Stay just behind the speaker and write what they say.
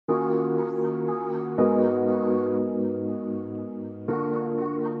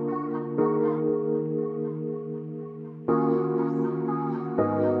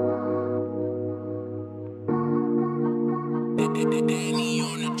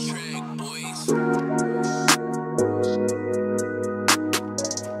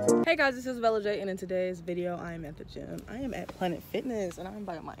guys, this is Isabella Jaii, and in today's video I am at the gym. I am at Planet Fitness and I'm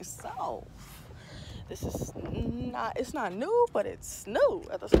by myself. This is it's not new, but it's new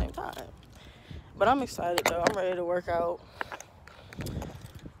at the same time. But I'm excited though. I'm ready to work out.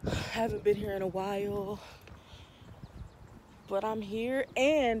 Haven't been here in a while, but I'm here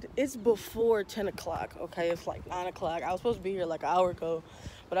and it's before 10 o'clock. Okay, it's like 9 o'clock. I was supposed to be here like an hour ago,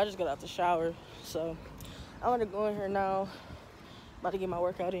 but I just got out the shower, so I'm gonna go in here now. About to get my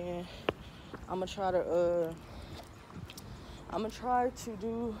workout in. I'm gonna try to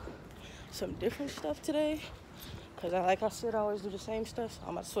do some different stuff today, because like I said, I always do the same stuff, so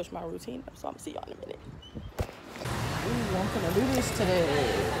I'm gonna switch my routine up. So I'm gonna see y'all in a minute. Ooh, I'm gonna do this today.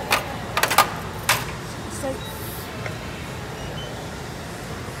 Safe.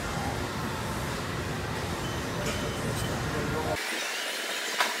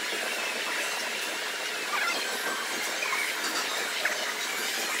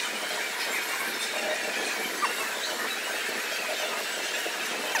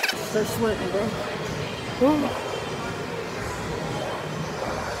 Start sweating, bro. Woo.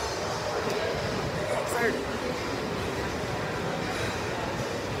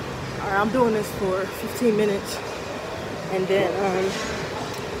 Alright, I'm doing this for 15 minutes, and then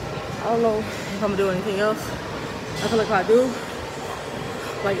I don't know if I'm gonna do anything else. I feel like if I do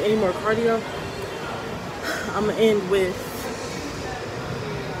like any more cardio, I'm gonna end with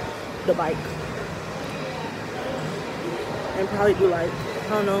the bike and probably do like, I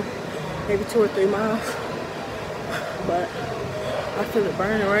don't know, maybe 2 or 3 miles, but I feel it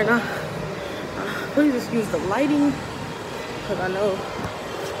burning right now. Please excuse the lighting, because I know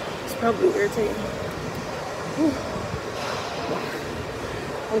it's probably irritating. Whew.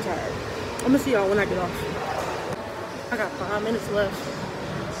 I'm tired. I'm gonna see y'all when I get off. I got 5 minutes left.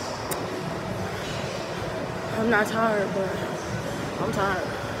 I'm not tired, but I'm tired.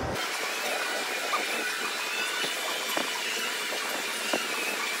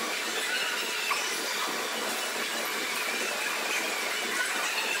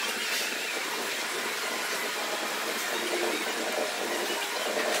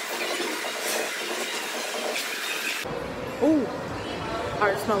 Ooh,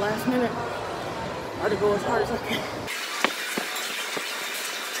 alright, it's my last minute. I gotta go as hard as I can.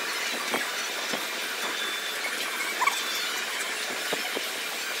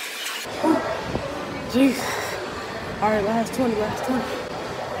 Jeez. Alright, last 20.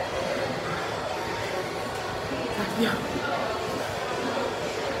 Yeah.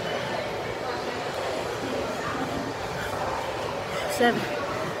 7,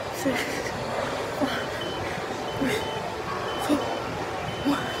 6, 5, 3, 2,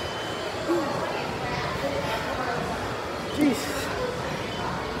 1. Jeez.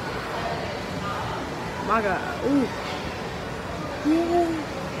 My God. Ooh.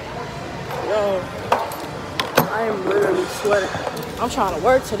 Yo, I am literally sweating. I'm trying to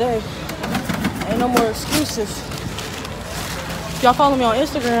work today. Ain't no more excuses. If y'all follow me on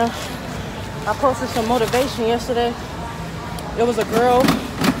Instagram, I posted some motivation yesterday. It was a girl.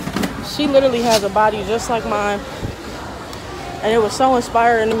 She literally has a body just like mine. And it was so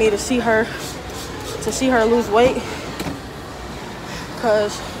inspiring to me to see her lose weight,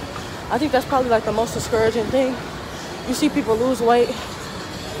 because I think that's probably like the most discouraging thing. You see people lose weight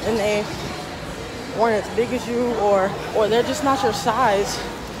and they weren't as big as you, or they're just not your size,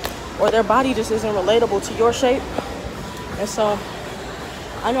 or their body just isn't relatable to your shape. And so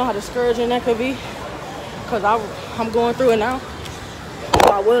I know how discouraging that could be, because I'm going through it now.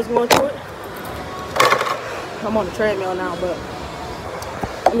 I was going through it. I'm on the treadmill now, but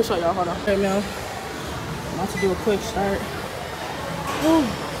let me show y'all. Hold on. Treadmill. I'm about to do a quick start. Whew.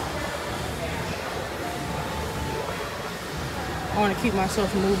 I want to keep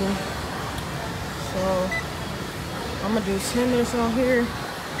myself moving, so I'm gonna do 10 minutes on here.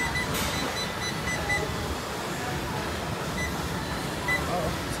 Oh,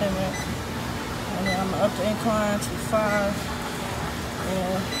 10 minutes, and then I'm gonna up the incline to 5,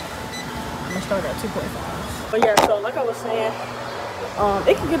 and I'm gonna start at 2.5. But yeah, so like I was saying,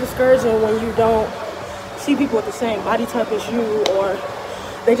 it can get discouraging when you don't see people with the same body type as you, or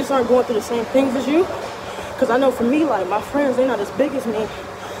they just aren't going through the same things as you. Because I know for me, like, my friends, they're not as big as me,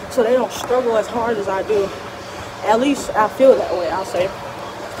 so they don't struggle as hard as I do. At least I feel that way, I'll say.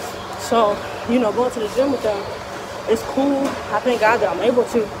 So, you know, going to the gym with them, it's cool. I thank God that I'm able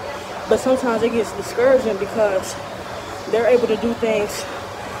to. But sometimes it gets discouraging because they're able to do things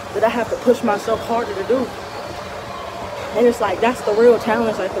that I have to push myself harder to do. And it's like, that's the real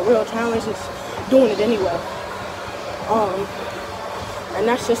challenge. Like, the real challenge is doing it anyway. And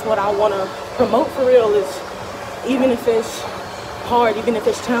that's just what I want to promote for real, is even if it's hard, even if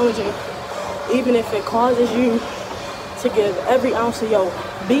it's challenging, even if it causes you to give every ounce of your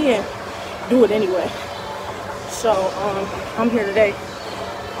being, do it anyway. So I'm here today.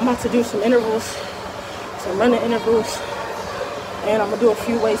 I'm about to do some intervals, some running intervals, and I'm gonna do a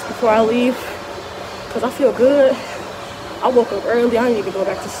few weights before I leave because I feel good. I woke up early. I didn't even go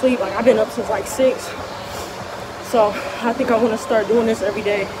back to sleep. Like, I've been up since like 6. So I think I want to start doing this every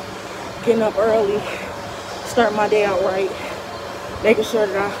day, getting up early, starting my day out right, making sure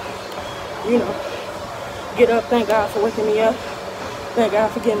that I, you know, get up. Thank God for waking me up. Thank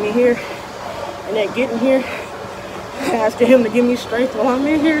God for getting me here. And then getting here, asking him to give me strength while I'm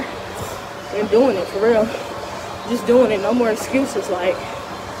in here, and doing it for real. Just doing it, no more excuses. Like,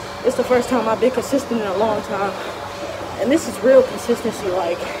 it's the first time I've been consistent in a long time. And this is real consistency,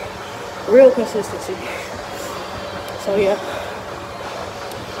 like, real consistency. So yeah, I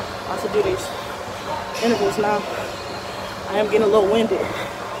have to do these intervals now. I am getting a little winded,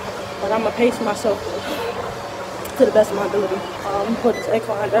 but I'm gonna pace myself to the best of my ability. I'm gonna put this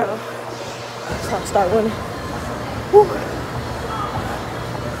incline down so I can start running. Whew.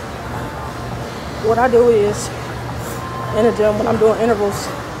 What I do is, in the gym, when I'm doing intervals,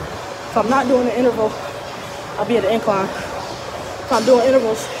 if I'm not doing the interval, I'll be at the incline. If I'm doing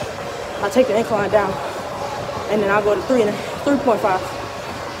intervals, I take the incline down, and then I'll go to 3.5.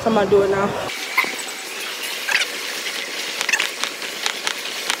 So I'm gonna do it now.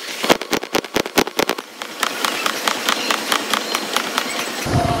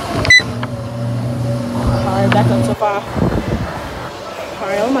 All right, back up to 5. All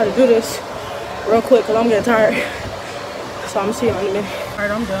right, I'm about to do this real quick because I'm getting tired. So I'm gonna see you in a minute. All right,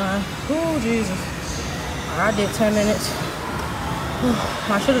 I'm done. Oh, Jesus. I did 10 minutes.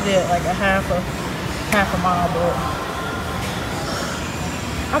 I should have did like a half a mile, but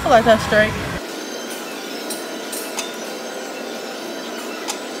I feel like that's straight.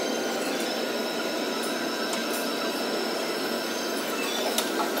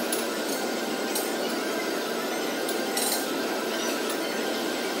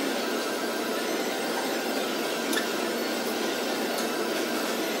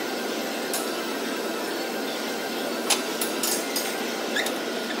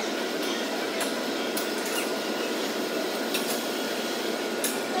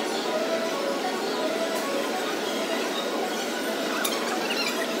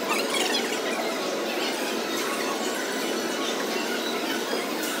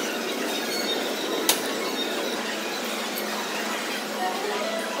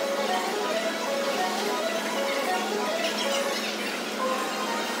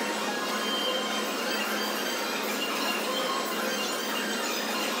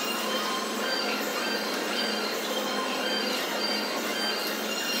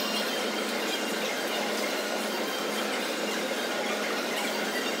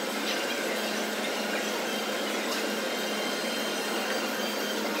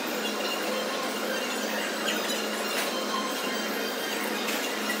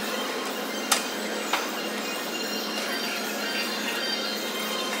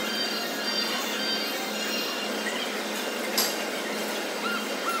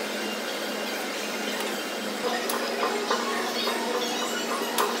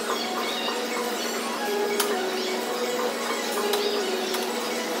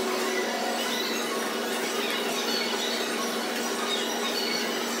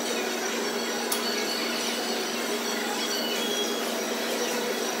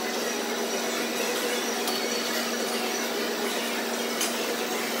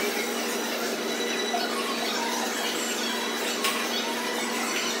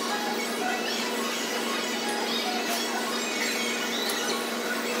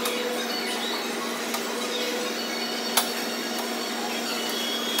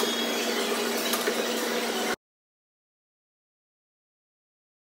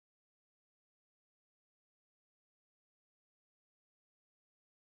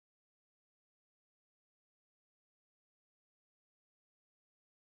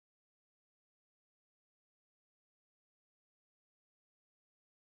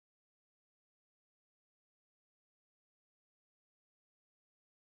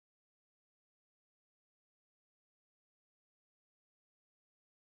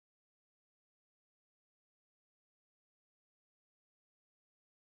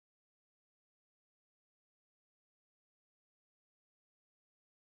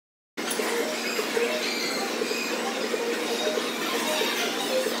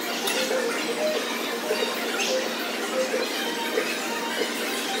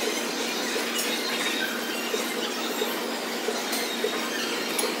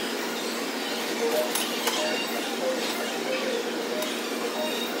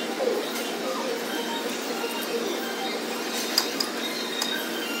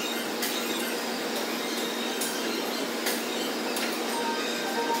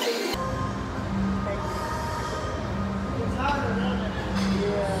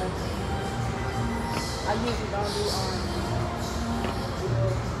 don't do arms.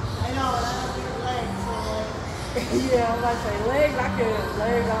 I know, and I don't do legs, so yeah, I'm about to say legs.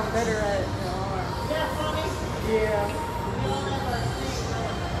 Legs I'm better at than arms. isn't that funny? Yeah. We all have our things,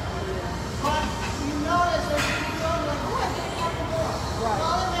 right? But you notice as you keep going, like, oh, I did a couple more. Right. That's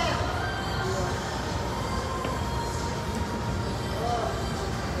all that matters.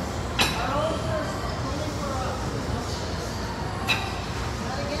 Our own person, only for us.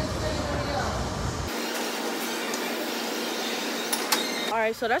 Not against anybody else.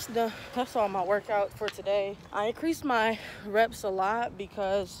 Alright, so that's all my workout for today. I increased my reps a lot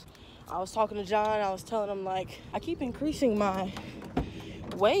because I was talking to John. I was telling him, like, I keep increasing my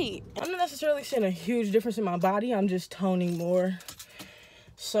weight. I'm not necessarily seeing a huge difference in my body. I'm just toning more.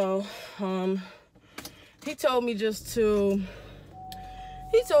 So, he told me just to,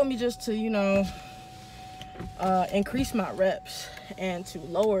 you know, increase my reps and to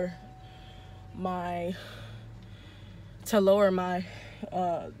lower my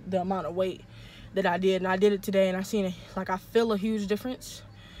the amount of weight that I did. And I did it today, and I feel a huge difference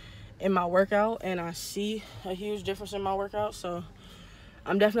in my workout, and I see a huge difference in my workout. So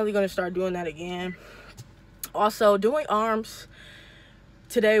I'm definitely going to start doing that again. Also, doing arms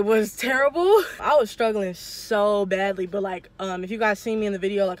today was terrible. I was struggling so badly, but like if you guys seen me in the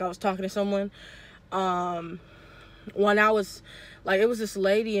video, like I was talking to someone when I was like, it was this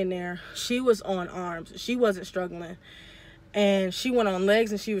lady in there. She was on arms, she wasn't struggling, and she went on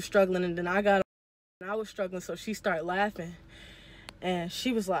legs and she was struggling, and then I got on and I was struggling, so she started laughing and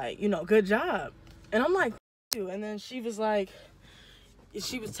she was like, you know, good job. And I'm like, thank you. And then she was like,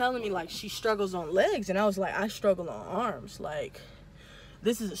 she was telling me like she struggles on legs, and I was like, I struggle on arms. Like,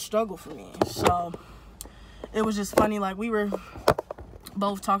 this is a struggle for me. So it was just funny. Like, we were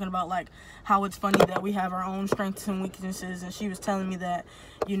both talking about like how it's funny that we have our own strengths and weaknesses, and she was telling me that,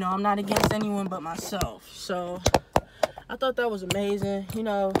 you know, I'm not against anyone but myself. So I thought that was amazing. You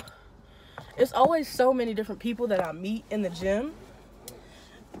know, it's always so many different people that I meet in the gym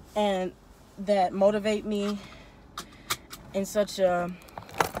and that motivate me in such a,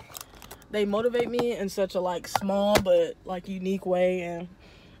 like small but like unique way. And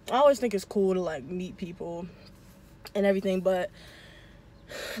I always think it's cool to like meet people and everything. But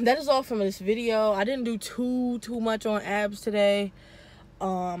that is all from this video. I didn't do too much on abs today.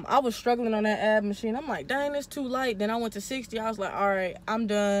 I was struggling on that ab machine. I'm like, dang, it's too light. Then I went to 60. I was like, all right, I'm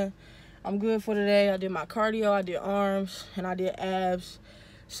done. I'm good for today. I did my cardio, I did arms, and I did abs.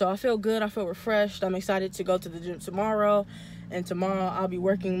 So I feel good. I feel refreshed. I'm excited to go to the gym tomorrow. And tomorrow I'll be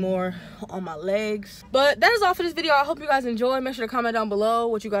working more on my legs. But that is all for this video. I hope you guys enjoy. Make sure to comment down below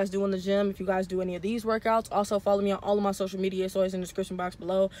what you guys do in the gym, if you guys do any of these workouts. Also follow me on all of my social media. It's always in the description box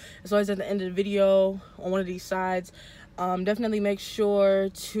below. It's always at the end of the video on one of these sides. Definitely make sure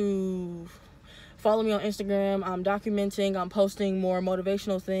to follow me on Instagram. I'm documenting, I'm posting more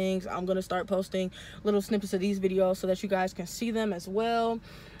motivational things. I'm gonna start posting little snippets of these videos so that you guys can see them as well.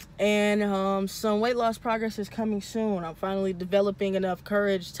 And some weight loss progress is coming soon. I'm finally developing enough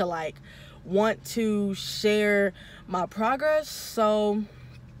courage to like want to share my progress. So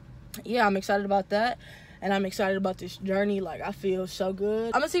yeah, I'm excited about that, and I'm excited about this journey. Like, I feel so good.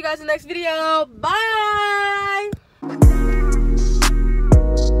 I'm gonna see you guys in the next video. Bye.